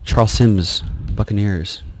 Charles Sims,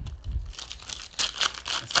 Buccaneers.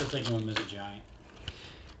 I still think of him as a Giant.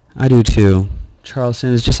 I do too. Charles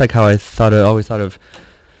Sims, just like how I always thought of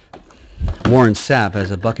Warren Sapp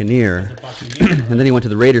as a Buccaneer, The Buccaneers. and then he went to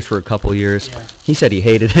the Raiders for a couple years. Yeah. He said he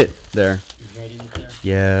hated it there. You hated it there?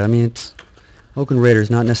 Yeah, I mean, it's Oakland Raiders,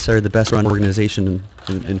 not necessarily the best run organization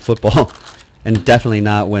in football, and definitely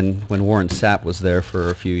not when Warren Sapp was there for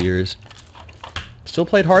a few years. Still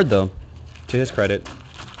played hard, though, to his credit.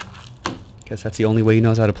 Guess that's the only way he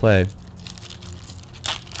knows how to play.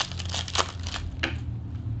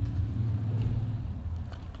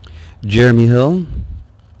 Jeremy Hill.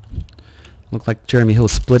 Looked like Jeremy Hill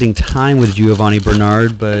splitting time with Giovanni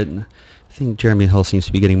Bernard, but I think Jeremy Hill seems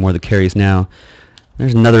to be getting more of the carries now.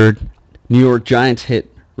 There's another New York Giants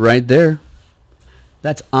hit right there.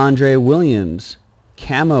 That's Andre Williams,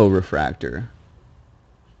 camo refractor.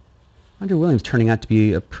 Andre Williams turning out to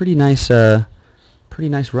be a pretty nice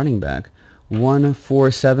running back.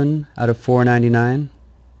 147 out of 499.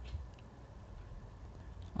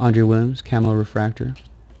 Andre Williams, camo refractor.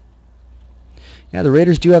 Yeah, the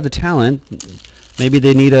Raiders do have the talent. Maybe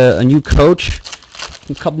they need a new coach,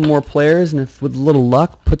 a couple more players, and if with a little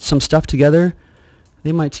luck, put some stuff together,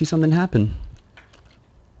 they might see something happen.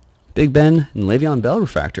 Big Ben and Le'Veon Bell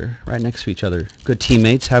refractor right next to each other. Good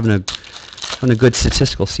teammates, having a good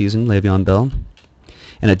statistical season, Le'Veon Bell.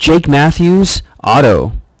 And a Jake Matthews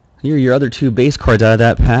auto. Here are your other two base cards out of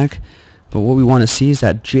that pack. But what we want to see is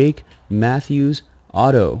that Jake Matthews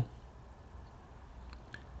auto.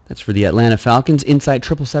 That's for the Atlanta Falcons. Inside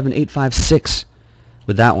 77856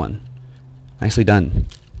 with that one. Nicely done.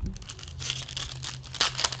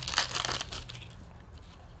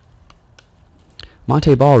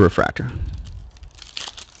 Monte Ball refractor.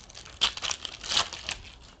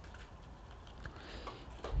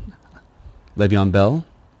 Le'Veon Bell.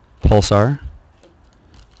 Pulsar.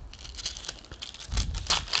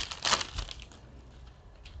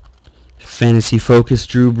 Fantasy Focus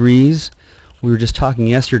Drew Brees. We were just talking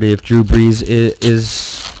yesterday if Drew Brees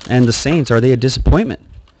is and the Saints, are they a disappointment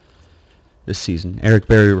this season? Eric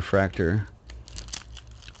Berry refractor.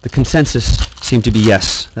 The consensus seemed to be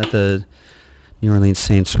yes, that the New Orleans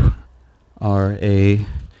Saints are a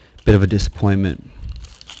bit of a disappointment.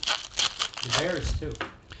 The Bears, too.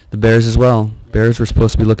 The Bears as well. Bears were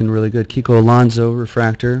supposed to be looking really good. Kiko Alonso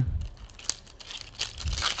refractor.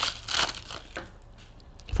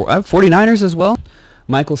 49ers as well.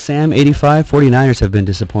 Michael Sam, 85. 49ers have been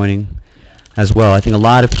disappointing as well. I think a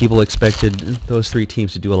lot of people expected those three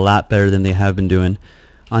teams to do a lot better than they have been doing.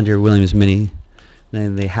 Andre Williams mini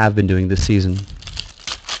than they have been doing this season.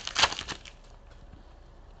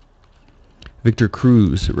 Victor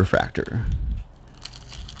Cruz refractor.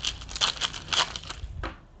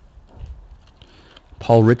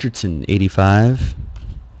 Paul Richardson, 85.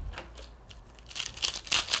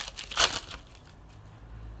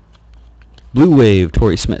 Blue Wave,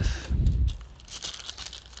 Torrey Smith.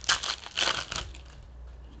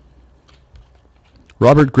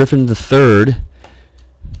 Robert Griffin III.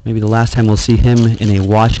 Maybe the last time we'll see him in a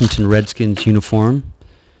Washington Redskins uniform.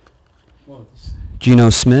 Well, Geno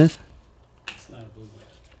Smith. it's not a blue wave.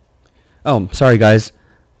 Oh, sorry guys.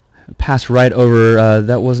 Passed right over.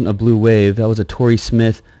 That wasn't a Blue Wave. That was a Torrey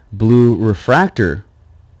Smith Blue Refractor.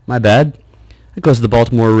 My bad. That goes to the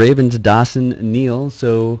Baltimore Ravens, Dawson Neal.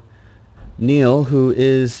 So Neal, who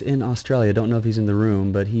is in Australia, don't know if he's in the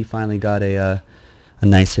room, but he finally got a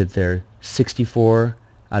nice hit there. 64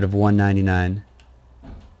 out of 199.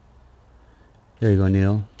 There you go,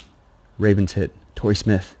 Neal. Ravens hit. Torrey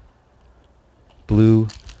Smith. Blue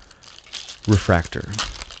Refractor.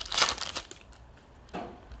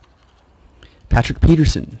 Patrick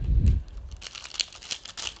Peterson.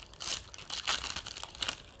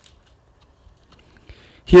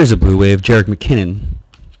 Here's a Blue Wave, Jerick McKinnon.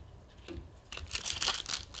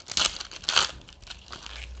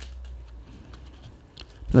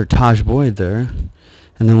 Another Taj Boyd there.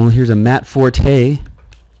 And then here's a Matt Forte.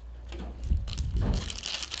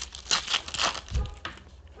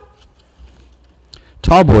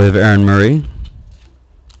 Tall boy of Aaron Murray.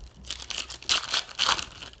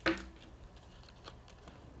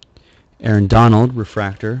 Aaron Donald,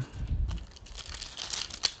 refractor.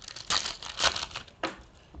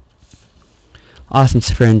 Austin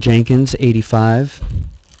Seferian-Jenkins, 85.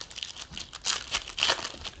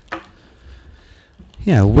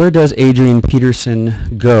 Yeah, where does Adrian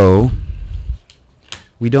Peterson go?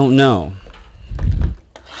 We don't know.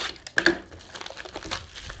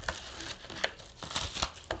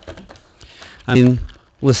 I mean,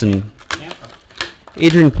 listen, Tampa.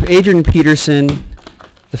 Adrian Peterson,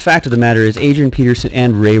 the fact of the matter is Adrian Peterson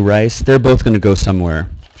and Ray Rice, they're both going to go somewhere.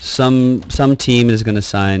 Some team is going to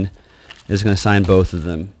sign both of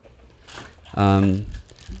them.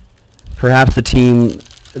 Perhaps the team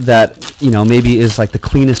that maybe is like the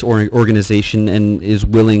cleanest organization and is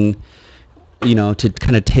willing to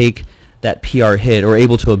kind of take that PR hit or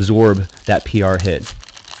able to absorb that PR hit.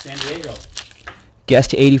 San Diego. Guess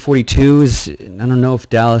to 80-42 is I don't know if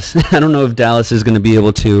Dallas is going to be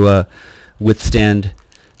able to withstand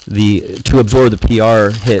to absorb the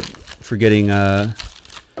PR hit for getting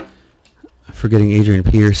Adrian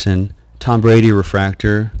Peterson. Tom Brady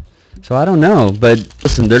refractor. So I don't know, but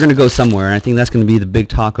listen, they're going to go somewhere, and I think that's going to be the big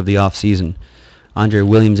talk of the offseason. Andre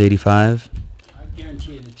Williams, 85. I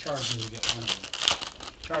guarantee you the Chargers will get one of them.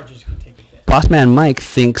 Chargers can take a hit. Bossman Mike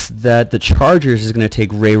thinks that the Chargers is going to take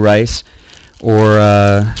Ray Rice or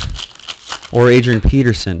Adrian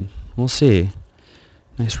Peterson. We'll see.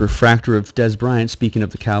 Nice refractor of Des Bryant, speaking of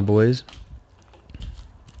the Cowboys.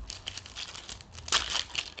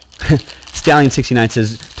 Stallion69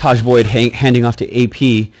 says Taj Boyd handing off to AP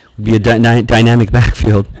would be a dynamic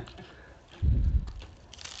backfield.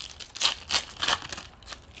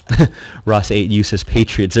 Ross 8U says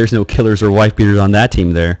Patriots. There's no killers or white beaters on that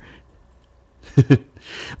team there.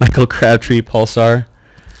 Michael Crabtree, Pulsar.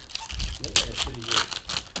 Pretty good.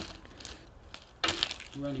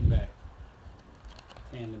 Running back.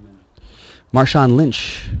 Tandem. Marshawn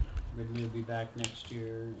Lynch. Ridley will be back next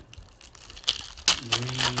year.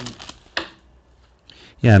 Green.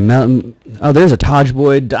 Yeah, there's a Taj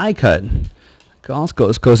Boyd die cut.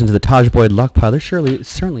 Also goes into the Taj Boyd luck pile. There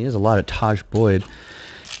certainly is a lot of Taj Boyd.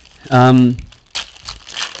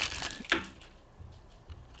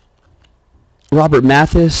 Robert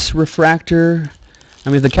Mathis refractor. I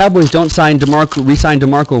mean, if the Cowboys don't re-sign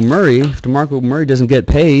DeMarco Murray, if DeMarco Murray doesn't get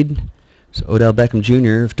paid, so Odell Beckham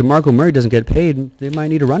Jr., if DeMarco Murray doesn't get paid, they might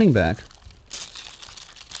need a running back.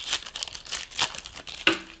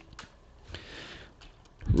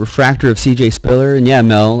 Refractor of CJ Spiller, and yeah,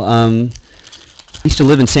 Mel, I used to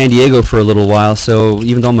live in San Diego for a little while, so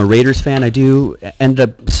even though I'm a Raiders fan, I do end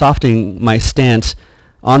up softening my stance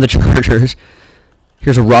on the Chargers.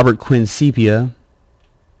 Here's a Robert Quinn Sepia.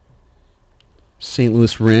 St.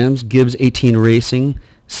 Louis Rams, Gibbs 18 Racing,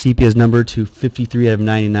 Sepia's number to 53 out of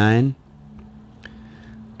 99.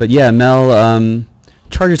 But yeah, Mel,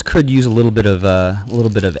 Chargers could use a little bit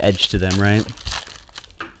of edge to them, right?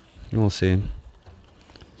 We'll see.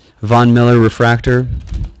 Von Miller refractor.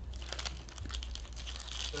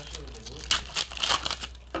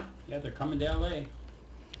 Yeah, they're coming to LA.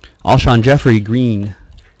 Alshon Jeffrey green.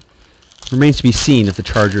 Remains to be seen if the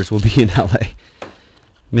Chargers will be in LA.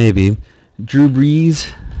 Maybe. Drew Brees,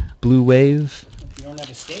 Blue Wave. If you don't have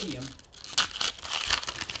a stadium,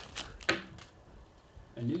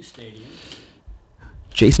 a new stadium.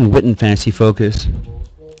 Jason Witten, Fantasy Focus.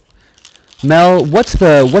 Mel, what's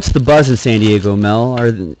the buzz in San Diego, Mel?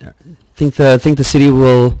 Think the city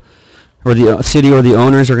will, or the city or the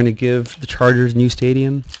owners are going to give the Chargers a new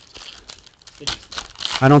stadium?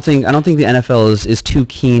 I don't think the NFL is too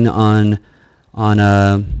keen on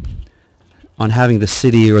having the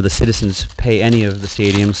city or the citizens pay any of the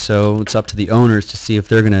stadiums, so it's up to the owners to see if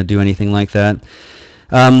they're going to do anything like that.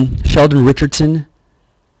 Sheldon Richardson,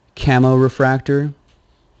 camo refractor.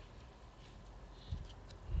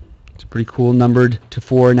 It's pretty cool, numbered to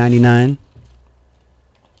 499.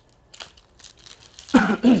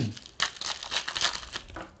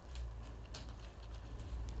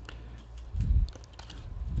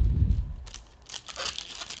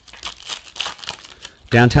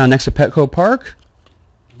 Downtown next to Petco Park.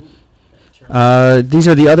 These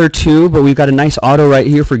are the other two, but we've got a nice auto right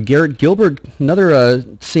here for Garrett Gilbert. Another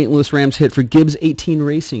St. Louis Rams hit for Gibbs 18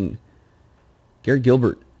 Racing. Garrett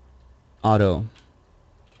Gilbert auto.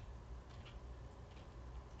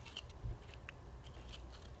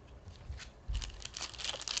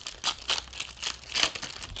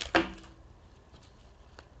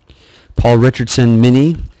 Paul Richardson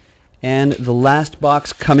mini. And the last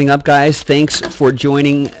box coming up, guys. Thanks for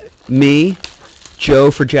joining me, Joe,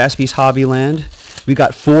 for Jaspy's Hobbyland. We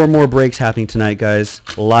got 4 more breaks happening tonight, guys.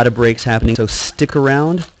 A lot of breaks happening, so stick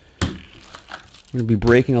around. We're going to be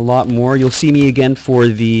breaking a lot more. You'll see me again for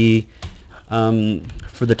the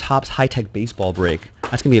Topps High-Tech Baseball break.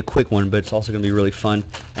 That's going to be a quick one, but it's also going to be really fun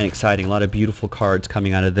and exciting. A lot of beautiful cards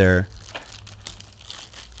coming out of there.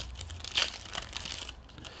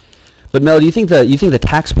 But Mel, do you think the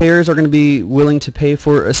taxpayers are going to be willing to pay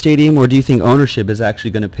for a stadium, or do you think ownership is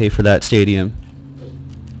actually going to pay for that stadium?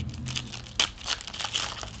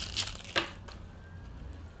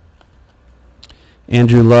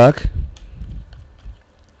 Andrew Luck.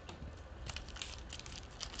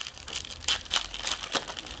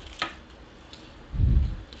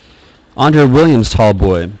 Andre Williams, tall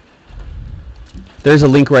boy. There's a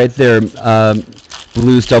link right there.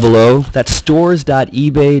 Blues 00. That's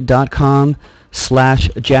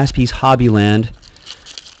stores.ebay.com/Jaspy's Hobbyland.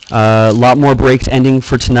 A lot more breaks ending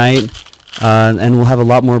for tonight, and we'll have a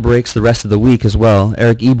lot more breaks the rest of the week as well.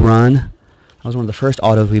 Eric Ebron, that was one of the first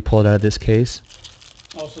autos we pulled out of this case.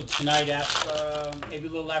 Also tonight, maybe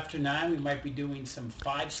a little after 9, we might be doing some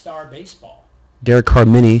 5-star baseball. Derek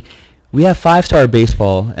Carmini. We have 5-star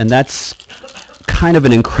baseball, and that's kind of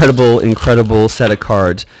an incredible set of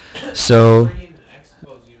cards. So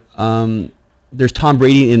there's Tom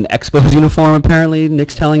Brady in Expos uniform, apparently,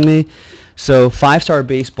 Nick's telling me. So 5-star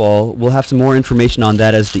baseball, we'll have some more information on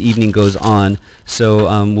that as the evening goes on.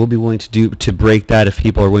 So we'll be willing to break that if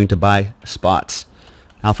people are willing to buy spots.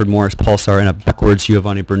 Alfred Morris Pulsar and a backwards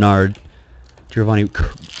Giovanni Bernard. Giovanni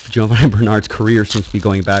Bernard's career seems to be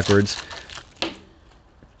going backwards.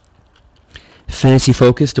 Fantasy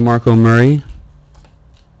Focus, DeMarco Murray.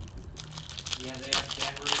 Yeah, they have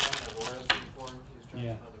Denver on the Royals uniform. He was trying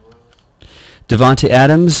to find the Royals. Devontae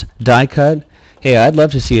Adams, die cut. Hey, I'd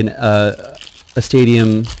love to see a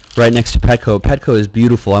stadium right next to Petco. Petco is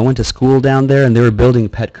beautiful. I went to school down there, and they were building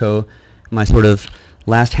Petco my sort of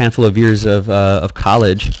last handful of years of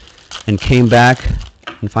college, and came back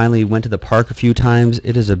and finally went to the park a few times.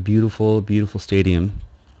 It is a beautiful stadium.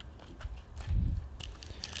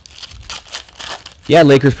 Yeah,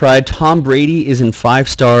 Lakers Pride. Tom Brady is in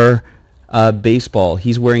 5-star baseball.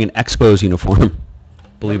 He's wearing an Expos uniform,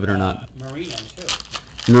 believe it or not. Marino, too.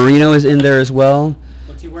 Marino is in there as well.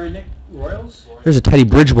 What's he wearing, Nick? Royals? There's a Teddy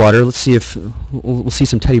Bridgewater. Let's see if we'll see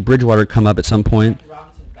some Teddy Bridgewater come up at some point.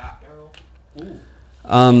 Robinson Bat Barrel. Ooh.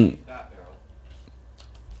 Bat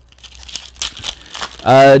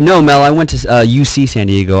Barrel. No, Mel, I went to UC San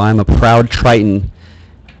Diego. I'm a proud Triton.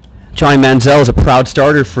 Johnny Manziel is a proud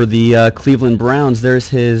starter for the Cleveland Browns. There's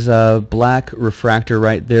his black refractor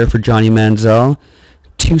right there for Johnny Manziel.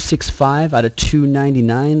 265 out of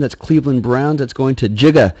 299. That's Cleveland Browns. That's going to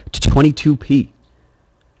Jigga to 22p.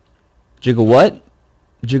 Jigga what?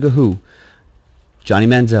 Jigga who? Johnny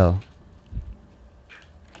Manziel.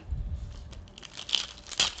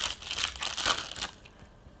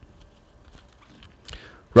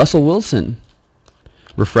 Russell Wilson.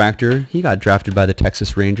 Refractor. He got drafted by the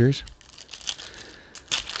Texas Rangers.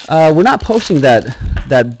 We're not posting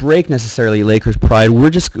that break necessarily, Lakers Pride. We're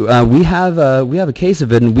just we have a case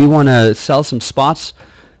of it, and we want to sell some spots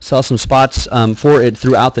for it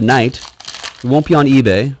throughout the night. It won't be on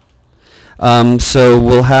eBay. So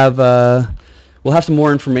we'll have some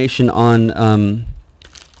more information on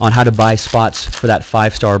how to buy spots for that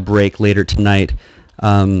 5-star break later tonight.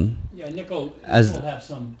 Yeah, Nick will have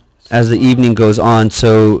some as the evening goes on.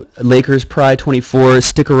 So Lakers Pride 24,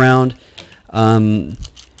 stick around and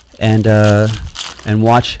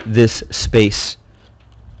watch this space.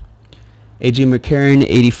 A.J. McCarron,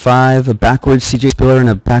 85, a backwards C.J. Spiller, and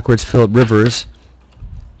a backwards Phillip Rivers.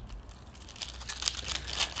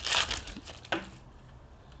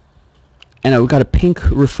 And we've got a pink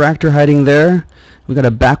refractor hiding there. We've got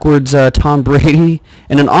a backwards Tom Brady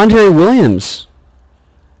and an Andre Williams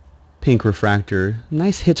pink refractor.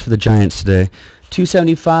 Nice hits for the Giants today.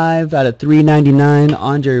 275 out of 399,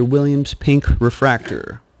 Andre Williams pink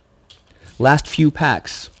refractor. Last few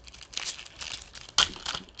packs.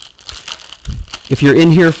 If you're in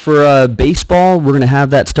here for baseball, we're going to have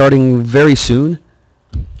that starting very soon.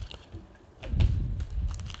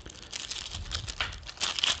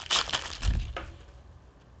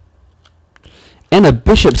 And a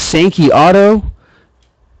Bishop Sankey auto.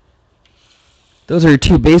 Those are your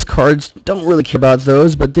 2 base cards. Don't really care about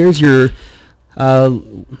those, but there's your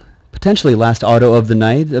potentially last auto of the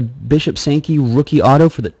night. A Bishop Sankey rookie auto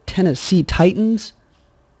for the Tennessee Titans.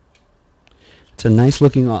 It's a nice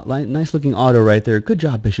looking auto right there. Good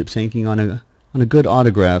job, Bishop Sankey, on a good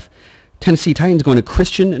autograph. Tennessee Titans going to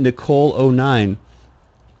Christian Nicole 09.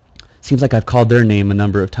 Seems like I've called their name a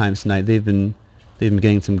number of times tonight. They've been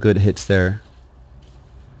getting some good hits there.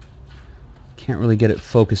 Can't really get it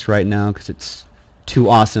focused right now because it's too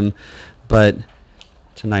awesome, but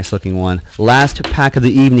it's a nice looking one. Last pack of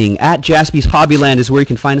the evening at Jaspy's Hobbyland is where you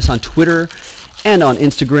can find us on Twitter and on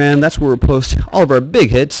Instagram. That's where we post all of our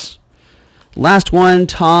big hits. Last one,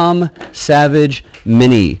 Tom Savage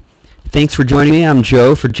Mini. Thanks for joining me. I'm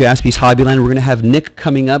Joe for Jaspy's Hobbyland. We're going to have Nick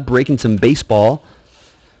coming up breaking some baseball.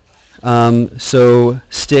 So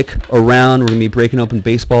stick around. We're going to be breaking open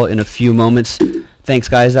baseball in a few moments. Thanks,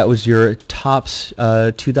 guys. That was your Topps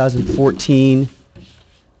 2014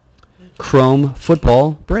 Chrome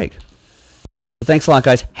football break. Thanks a lot,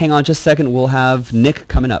 guys. Hang on just a second. We'll have Nick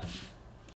coming up.